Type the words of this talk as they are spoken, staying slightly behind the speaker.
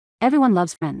Everyone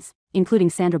loves Friends,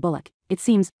 including Sandra Bullock, it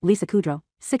seems. Lisa Kudrow,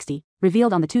 60,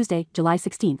 revealed on the Tuesday, July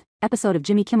 16, episode of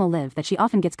Jimmy Kimmel Live that she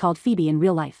often gets called Phoebe in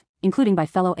real life, including by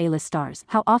fellow A-list stars.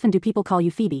 How often do people call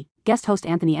you Phoebe? Guest host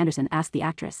Anthony Anderson asked the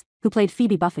actress, who played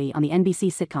Phoebe Buffy on the NBC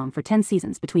sitcom for 10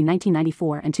 seasons between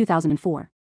 1994 and 2004.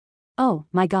 Oh,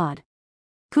 my God.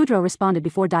 Kudrow responded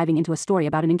before diving into a story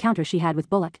about an encounter she had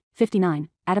with Bullock, 59,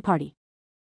 at a party.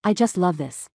 I just love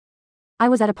this. I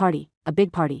was at a party, a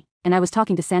big party, and I was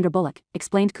talking to Sandra Bullock,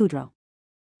 explained Kudrow.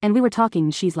 And we were talking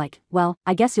and she's like, well,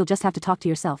 I guess you'll just have to talk to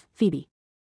yourself, Phoebe.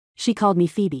 She called me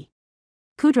Phoebe.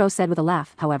 Kudrow said with a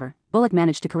laugh. However, Bullock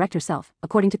managed to correct herself,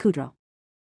 according to Kudrow.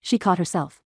 She caught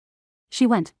herself. She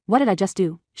went, what did I just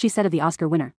do? She said of the Oscar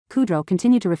winner. Kudrow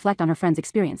continued to reflect on her Friends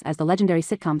experience as the legendary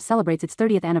sitcom celebrates its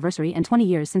 30th anniversary and 20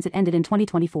 years since it ended in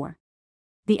 2024.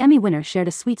 The Emmy winner shared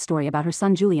a sweet story about her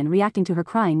son Julian reacting to her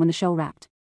crying when the show wrapped.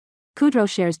 Kudrow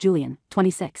shares Julian,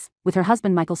 26, with her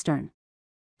husband Michael Stern.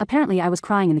 Apparently I was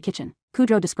crying in the kitchen,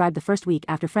 Kudrow described the first week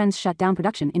after Friends shut down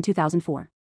production in 2004.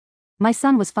 My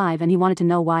son was 5 and he wanted to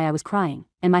know why I was crying,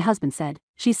 and my husband said,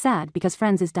 she's sad because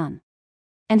Friends is done.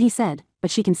 And he said, but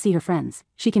she can see her friends,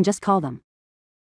 she can just call them.